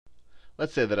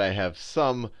let's say that I have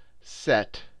some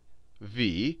set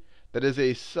V that is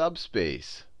a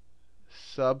subspace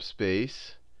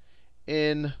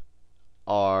in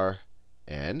Rn.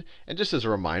 And just as a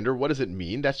reminder, what does it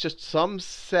mean? That's just some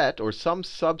set or some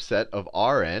subset of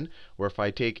Rn, where if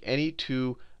I take any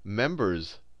two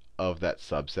members of that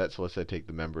subset, so let's say I take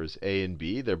the members A and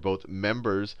B, they're both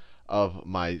members of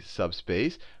my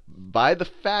subspace. By the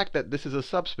fact that this is a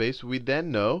subspace, we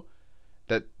then know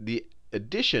that the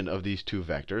addition of these two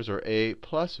vectors, or A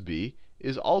plus B,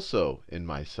 is also in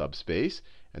my subspace.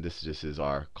 And this just is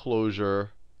our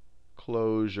closure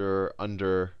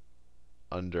under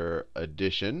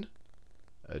addition.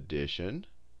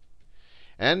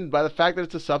 And by the fact that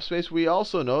it's a subspace, we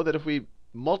also know that if we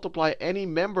multiply any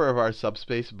member of our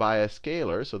subspace by a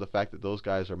scalar, so the fact that those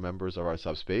guys are members of our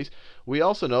subspace, we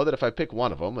also know that if I pick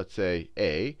one of them, let's say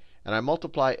A, and I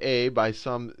multiply A by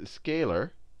some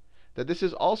scalar, that this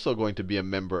is also going to be a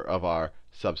member of our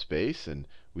subspace. And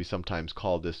we sometimes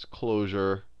call this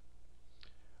closure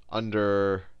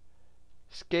under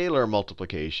scalar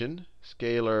multiplication.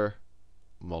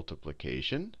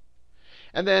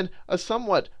 And then a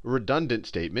somewhat redundant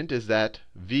statement is that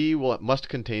V must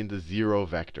contain the 0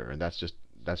 vector. And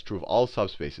that's true of all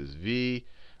subspaces. V,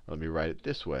 let me write it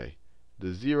this way.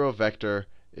 The 0 vector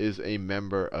is a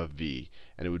member of V.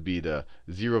 And it would be the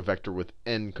 0 vector with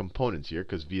n components here,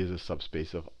 because V is a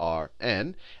subspace of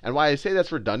Rn. And why I say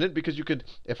that's redundant, because you could,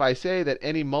 if I say that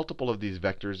any multiple of these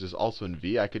vectors is also in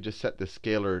V, I could just set the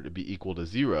scalar to be equal to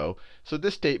 0. So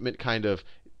this statement kind of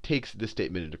takes this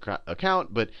statement into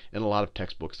account, but in a lot of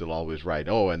textbooks they'll always write,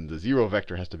 oh, and the 0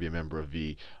 vector has to be a member of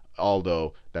V,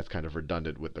 although that's kind of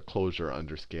redundant with the closure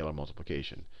under scalar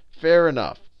multiplication. Fair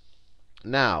enough.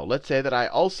 Now, let's say that I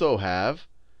also have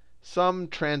some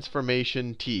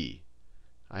transformation T.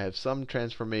 I have some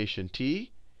transformation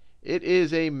T. It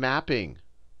is a mapping,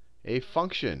 a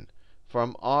function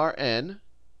from Rn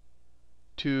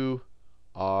to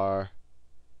Rm.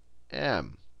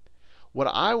 What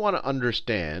I want to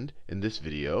understand in this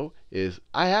video is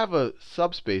I have a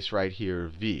subspace right here,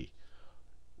 V.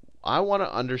 I want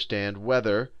to understand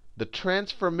whether the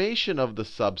transformation of the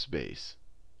subspace,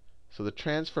 so the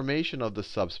transformation of the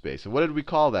subspace, and what did we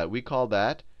call that? We call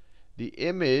that the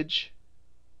image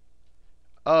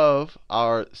of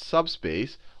our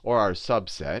subspace, or our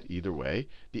subset, either way,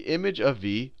 the image of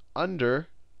V under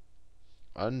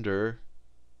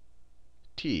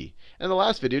T. And in the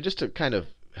last video, just to kind of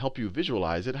help you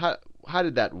visualize it, how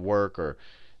did that work? Or,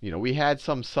 we had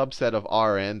some subset of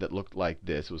Rn that looked like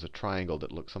this. It was a triangle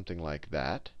that looked something like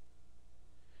that.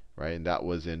 Right? And that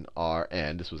was in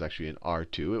Rn. This was actually in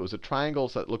R2. It was a triangle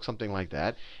that looked something like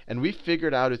that. And we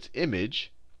figured out its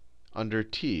image under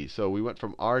T. So we went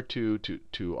from R2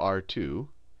 to R2.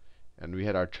 And we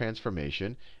had our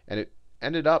transformation. And it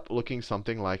ended up looking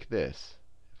something like this,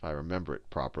 if I remember it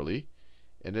properly.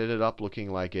 It ended up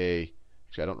looking like a,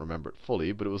 actually I don't remember it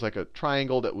fully, but it was like a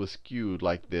triangle that was skewed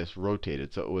like this,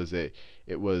 rotated. So it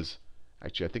was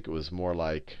actually, I think it was more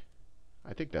like,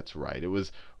 I think that's right. It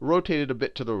was rotated a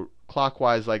bit to the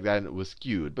clockwise like that, and it was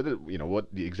skewed. But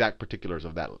what the exact particulars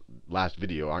of that last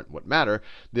video aren't what matter.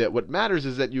 What matters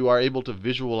is that you are able to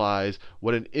visualize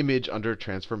what an image under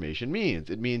transformation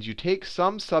means. It means you take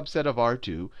some subset of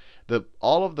R2,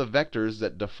 all of the vectors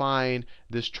that define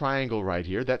this triangle right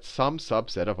here, that's some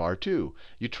subset of R2.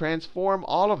 You transform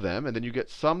all of them, and then you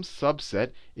get some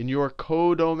subset in your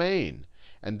codomain.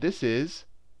 And this is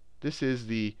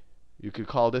the, you could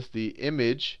call this the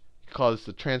image, you could call this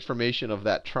the transformation of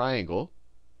that triangle.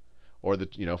 Or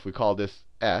if we call this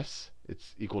S,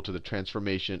 it's equal to the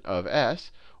transformation of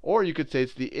S. Or you could say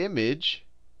it's the image,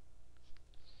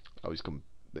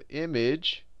 the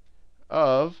image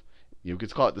of, you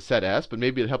could call it the set S, but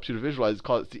maybe it helps you to visualize.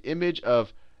 Call it the image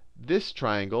of this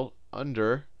triangle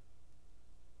under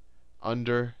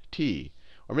T.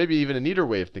 Or maybe even a neater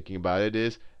way of thinking about it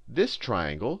is this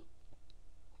triangle,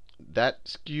 that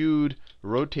skewed,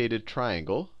 rotated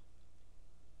triangle,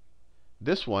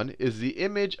 this one is the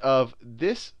image of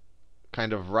this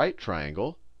kind of right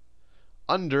triangle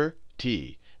under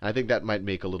T. And I think that might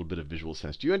make a little bit of visual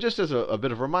sense to you. And just as a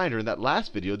bit of a reminder, in that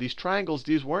last video, these triangles,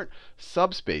 these weren't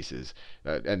subspaces.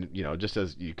 And just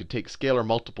as you could take scalar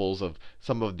multiples of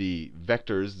some of the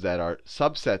vectors that are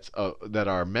subsets that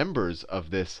are members of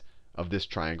this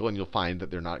triangle, and you'll find that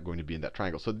they're not going to be in that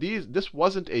triangle. So this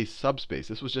wasn't a subspace.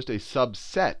 This was just a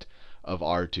subset of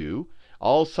R2.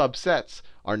 All subsets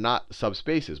are not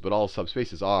subspaces, but all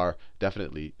subspaces are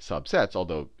definitely subsets,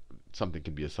 although something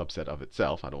can be a subset of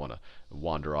itself. I don't want to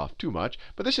wander off too much.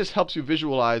 But this just helps you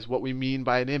visualize what we mean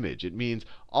by an image. It means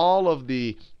all of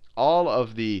the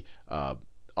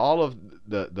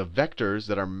the vectors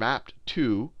that are mapped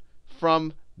to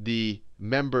from the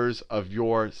members of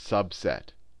your subset.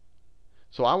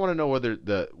 So I want to know whether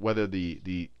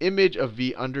the image of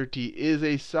V under T is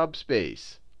a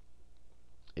subspace.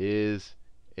 Is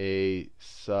a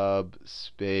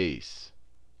subspace.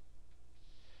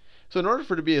 So in order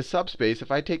for it to be a subspace,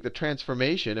 if I take the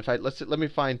transformation, let me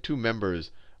find two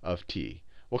members of T.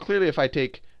 Well, clearly if I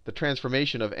take the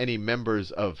transformation of any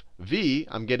members of V,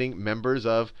 I'm getting members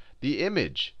of the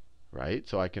image, right?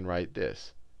 So I can write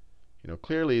this.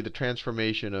 Clearly the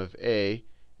transformation of A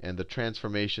and the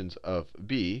transformations of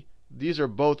B, these are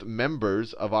both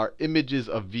members of our images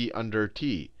of V under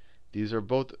T. These are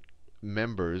both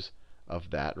members of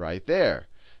that right there.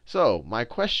 So my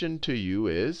question to you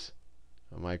is,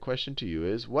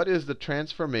 what is the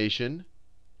transformation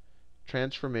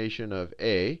of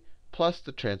A plus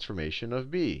the transformation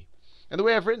of B? And the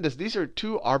way I've written this, these are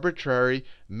two arbitrary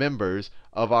members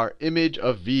of our image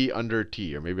of V under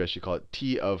T, or maybe I should call it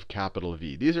T of capital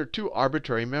V. These are two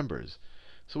arbitrary members.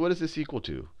 So what is this equal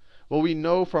to? Well, we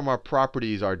know from our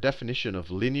properties, our definition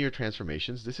of linear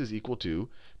transformations, this is equal to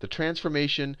the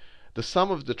transformation, the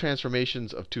sum of the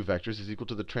transformations of two vectors is equal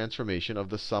to the transformation of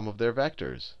the sum of their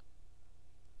vectors.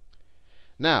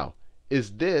 Now,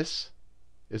 is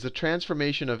the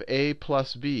transformation of A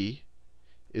plus B,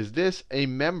 is this a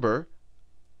member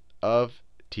of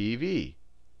TV?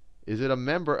 Is it a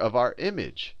member of our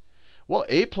image? Well,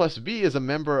 A plus B is a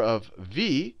member of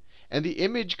V, and the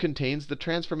image contains the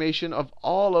transformation of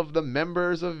all of the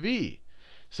members of V.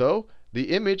 So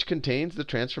the image contains the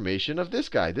transformation of this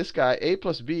guy. This guy, A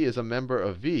plus B, is a member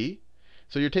of V.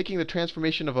 So you're taking the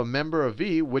transformation of a member of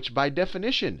V, which by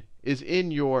definition is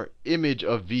in your image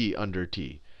of V under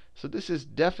T. So this is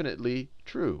definitely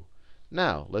true.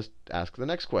 Now, let's ask the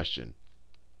next question.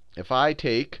 If I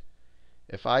take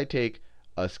a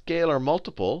scalar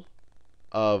multiple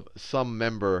of some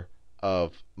member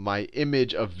of my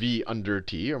image of V under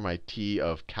T, or my T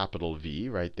of capital V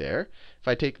right there, if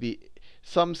I take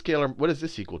some scalar, what is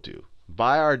this equal to?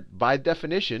 By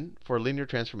definition, for linear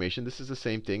transformation, this is the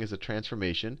same thing as a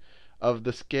transformation of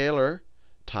the scalar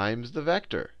times the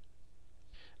vector.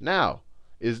 Now,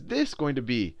 is this going to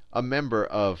be a member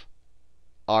of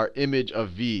our image of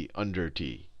V under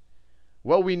T?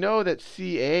 Well, we know that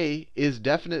CA is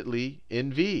definitely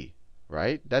in V,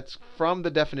 right? That's from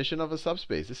the definition of a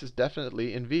subspace. This is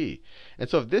definitely in V. And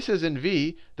so if this is in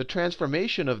V, the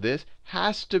transformation of this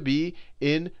has to be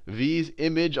in V's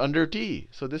image under T.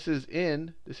 So this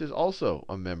is also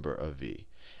a member of V.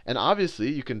 And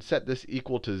obviously, you can set this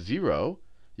equal to 0.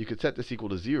 You could set this equal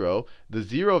to 0. The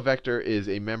 0 vector is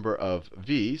a member of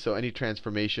V. So any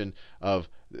transformation of,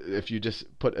 if you just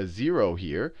put a 0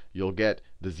 here, you'll get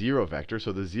the 0 vector.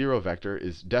 So the 0 vector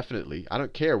is definitely, I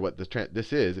don't care what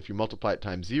this is, if you multiply it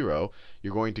times 0,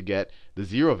 you're going to get the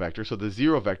 0 vector. So the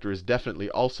 0 vector is definitely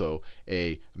also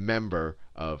a member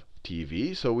of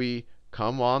TV. So we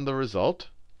come on the result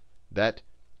that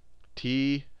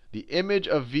T, the image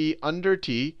of V under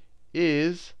T,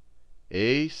 is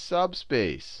a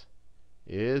subspace.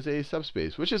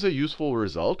 Which is a useful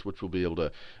result, which we'll be able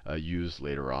to use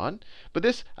later on. But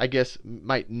this, I guess,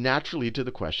 might naturally lead to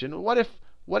the question: what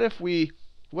if we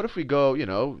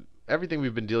go, everything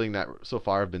we've been dealing that so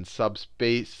far have been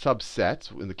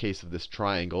subsets in the case of this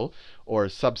triangle, or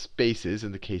subspaces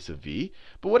in the case of V.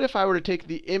 But what if I were to take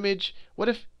the image? What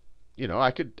if,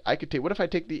 what if I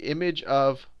take the image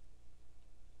of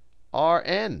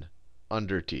Rn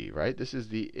under T, right? This is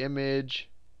the image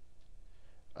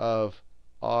of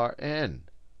Rn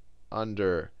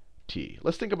under T.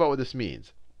 Let's think about what this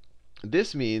means.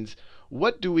 This means,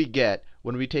 what do we get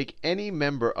when we take any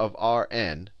member of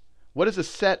Rn? What is a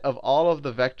set of all of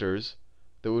the vectors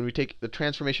that when we take the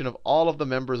transformation of all of the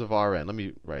members of Rn? Let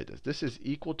me write this. This is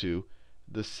equal to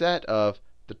the set of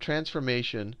the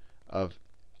transformation of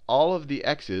all of the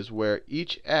x's where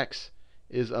each x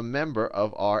is a member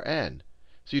of Rn.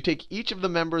 So you take each of the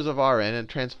members of Rn and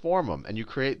transform them, and you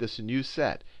create this new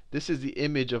set. This is the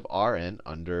image of Rn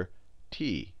under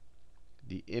T.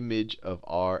 The image of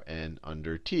Rn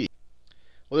under T.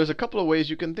 Well, there's a couple of ways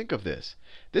you can think of this.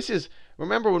 This is,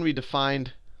 remember when we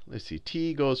defined, let's see,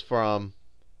 T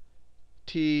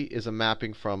is a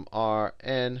mapping from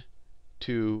Rn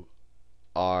to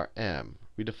Rm.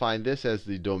 We define this as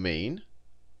the domain,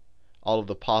 all of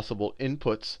the possible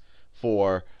inputs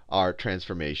for our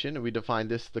transformation, and we define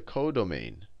this the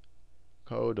codomain.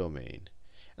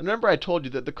 And And remember I told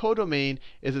you that the codomain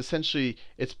is essentially,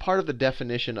 it's part of the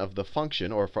definition of the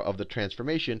function or of the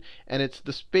transformation, and it's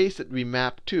the space that we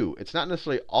map to. It's not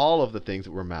necessarily all of the things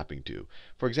that we're mapping to.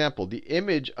 For example, the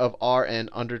image of Rn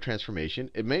under transformation,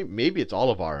 maybe it's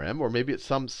all of Rm, or maybe it's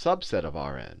some subset of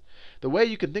Rn. The way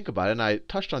you can think about it, and I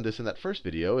touched on this in that first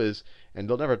video, is, and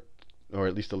they'll never, or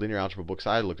at least the linear algebra books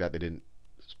I looked at, they didn't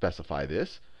specify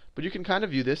this, but you can kind of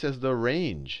view this as the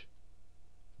range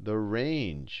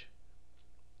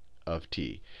of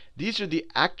T. These are the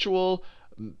actual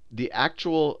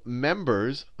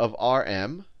members of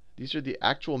Rm. These are the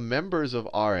actual members of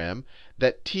Rm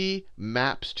that T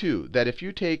maps to. That if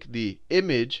you take the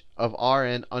image of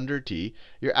Rn under T,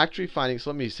 you're actually finding, so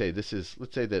let me say this is,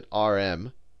 let's say that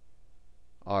Rm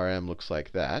looks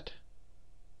like that.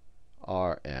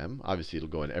 Rm, obviously it'll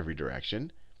go in every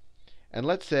direction. And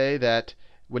let's say that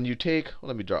when you take, well,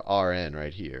 let me draw Rn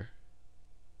right here.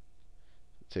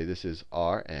 Let's say this is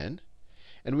Rn.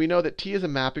 And we know that T is a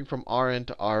mapping from Rn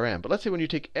to Rm. But let's say when you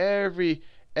take every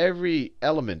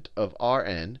element of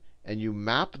Rn and you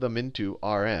map them into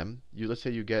Rm, let's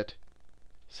say you get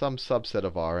some subset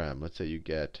of Rm. Let's say you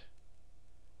get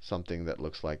something that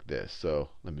looks like this. So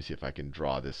let me see if I can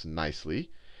draw this nicely.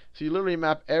 So you literally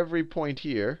map every point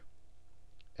here,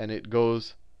 and it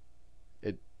goes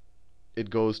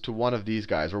to one of these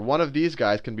guys, or one of these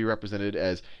guys can be represented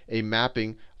as a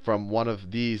mapping from one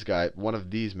of these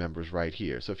members right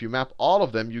here. So if you map all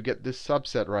of them, you get this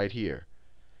subset right here.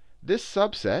 This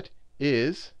subset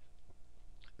is,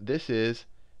 this is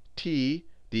T,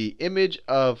 the image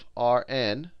of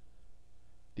Rn,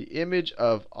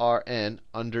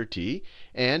 under T.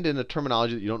 And in a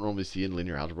terminology that you don't normally see in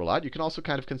linear algebra a lot, you can also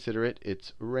kind of consider it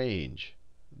its range,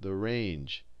 the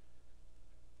range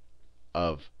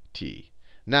of T.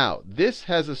 Now, this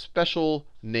has a special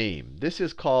name. This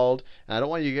is called, and I don't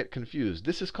want you to get confused,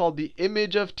 this is called the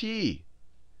image of T.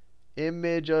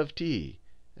 Image of T.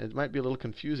 And it might be a little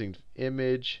confusing,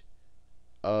 image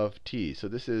of T. So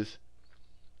this is,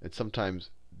 it's sometimes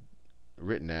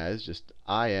written as just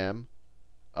Im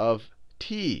of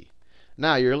T.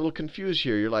 Now, you're a little confused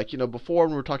here. You're like, before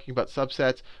when we were talking about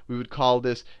subsets, we would call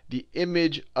this the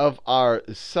image of our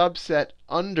subset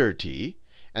under T.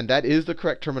 And that is the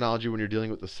correct terminology when you're dealing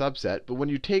with the subset. But when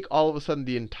you take all of a sudden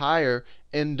the entire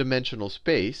n-dimensional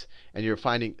space and you're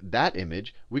finding that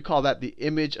image, we call that the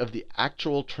image of the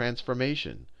actual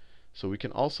transformation. So we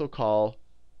can also call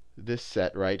this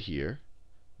set right here,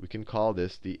 we can call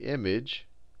this the image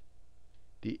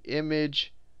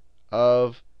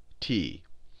of T.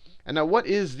 And now what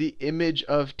is the image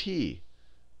of T?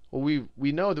 Well,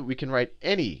 we know that we can write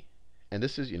any. And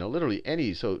this is, literally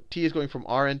any. So T is going from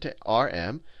Rn to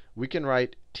Rm. We can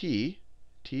write T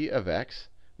of x.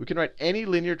 We can write any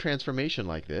linear transformation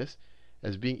like this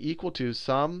as being equal to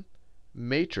some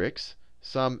matrix,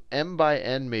 some m by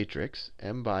n matrix,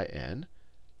 m by n,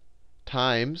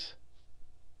 times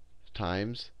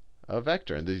a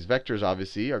vector. And these vectors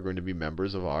obviously are going to be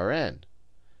members of Rn,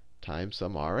 times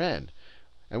some Rn.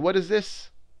 And what is this?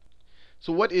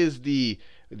 So what is the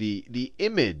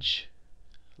image?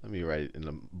 Let me write it in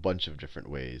a bunch of different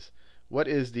ways. What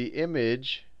is the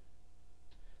image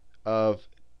of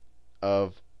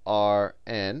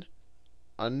Rn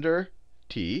under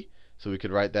T? So we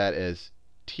could write that as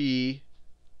T.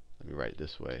 Let me write it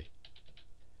this way.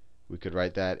 We could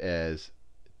write that as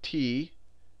T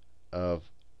of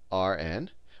Rn,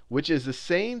 which is the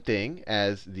same thing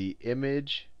as the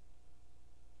image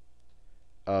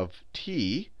of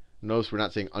T. Notice we're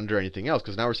not saying under anything else,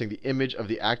 because now we're saying the image of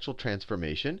the actual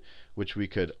transformation, which we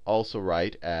could also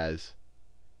write as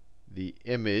the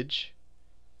image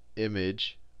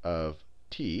of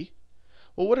T.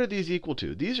 Well, what are these equal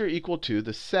to? These are equal to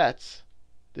the sets.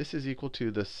 This is equal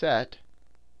to the set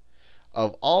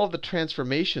of all of the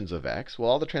transformations of x.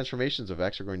 Well, all the transformations of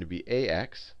x are going to be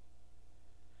ax,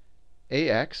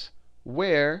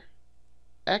 where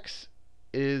x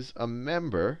is a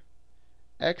member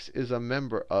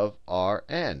of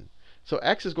Rn. So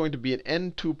x is going to be an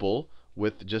n-tuple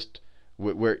with just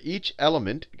where each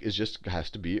element is just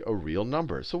has to be a real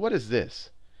number. So what is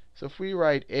this? So if we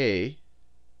write A,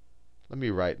 let me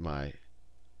write my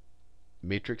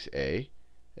matrix A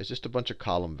as just a bunch of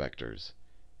column vectors.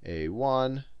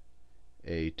 A1,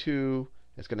 A2,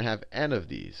 it's going to have n of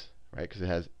these, right? Because it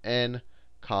has n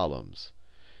columns.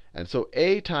 And so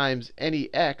A times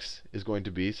any x is going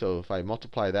to be, so if I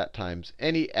multiply that times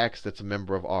any x that's a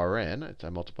member of Rn, I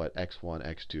multiplied x1,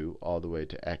 x2, all the way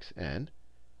to xn.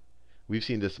 We've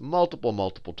seen this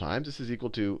multiple times. This is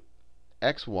equal to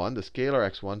x1, the scalar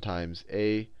x1 times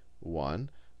a1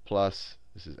 plus,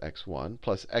 this is x1,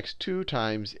 plus x2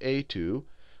 times a2,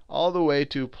 all the way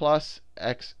to plus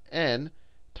xn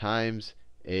times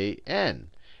an.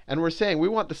 And we're saying we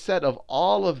want the set of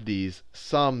all of these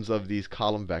sums of these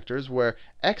column vectors where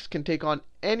x can take on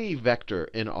any vector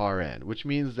in Rn, which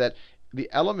means that the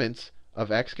elements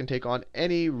of x can take on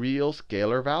any real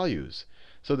scalar values.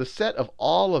 So the set of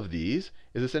all of these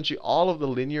is essentially all of the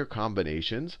linear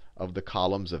combinations of the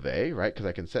columns of A, right? Because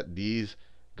I can set these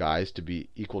guys to be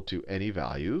equal to any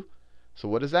value. So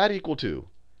what is that equal to?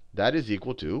 That is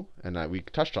equal to, and we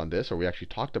touched on this, or we actually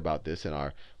talked about this in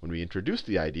our when we introduced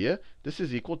the idea. This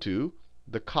is equal to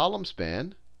the column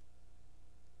span,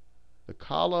 the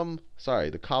column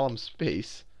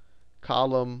space,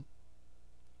 column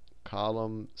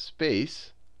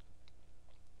space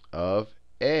of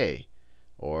A,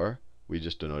 or we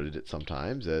just denoted it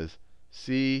sometimes as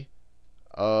C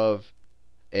of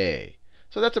A.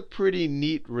 So that's a pretty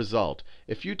neat result.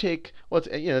 If you take, well,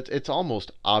 it's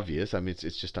almost obvious. I mean,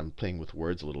 it's just I'm playing with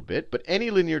words a little bit. But any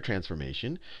linear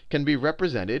transformation can be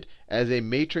represented as a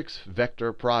matrix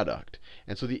vector product.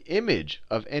 And so the image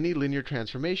of any linear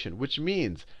transformation, which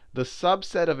means the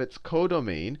subset of its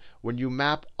codomain, when you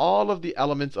map all of the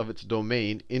elements of its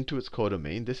domain into its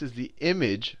codomain, this is the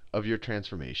image of your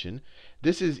transformation.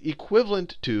 This is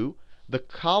equivalent to the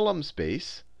column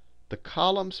space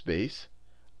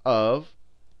of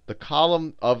the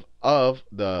column of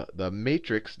the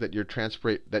matrix that your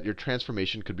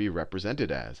transformation could be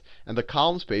represented as. And the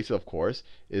column space, of course,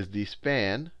 is the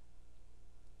span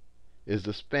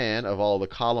of all the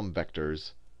column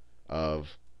vectors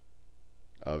of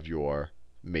your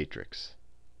matrix.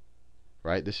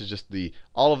 Right? This is just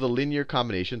all of the linear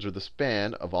combinations, or the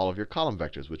span of all of your column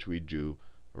vectors, which we do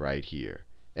right here.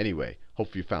 Anyway,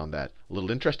 hope you found that a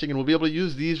little interesting, and we'll be able to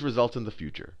use these results in the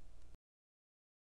future.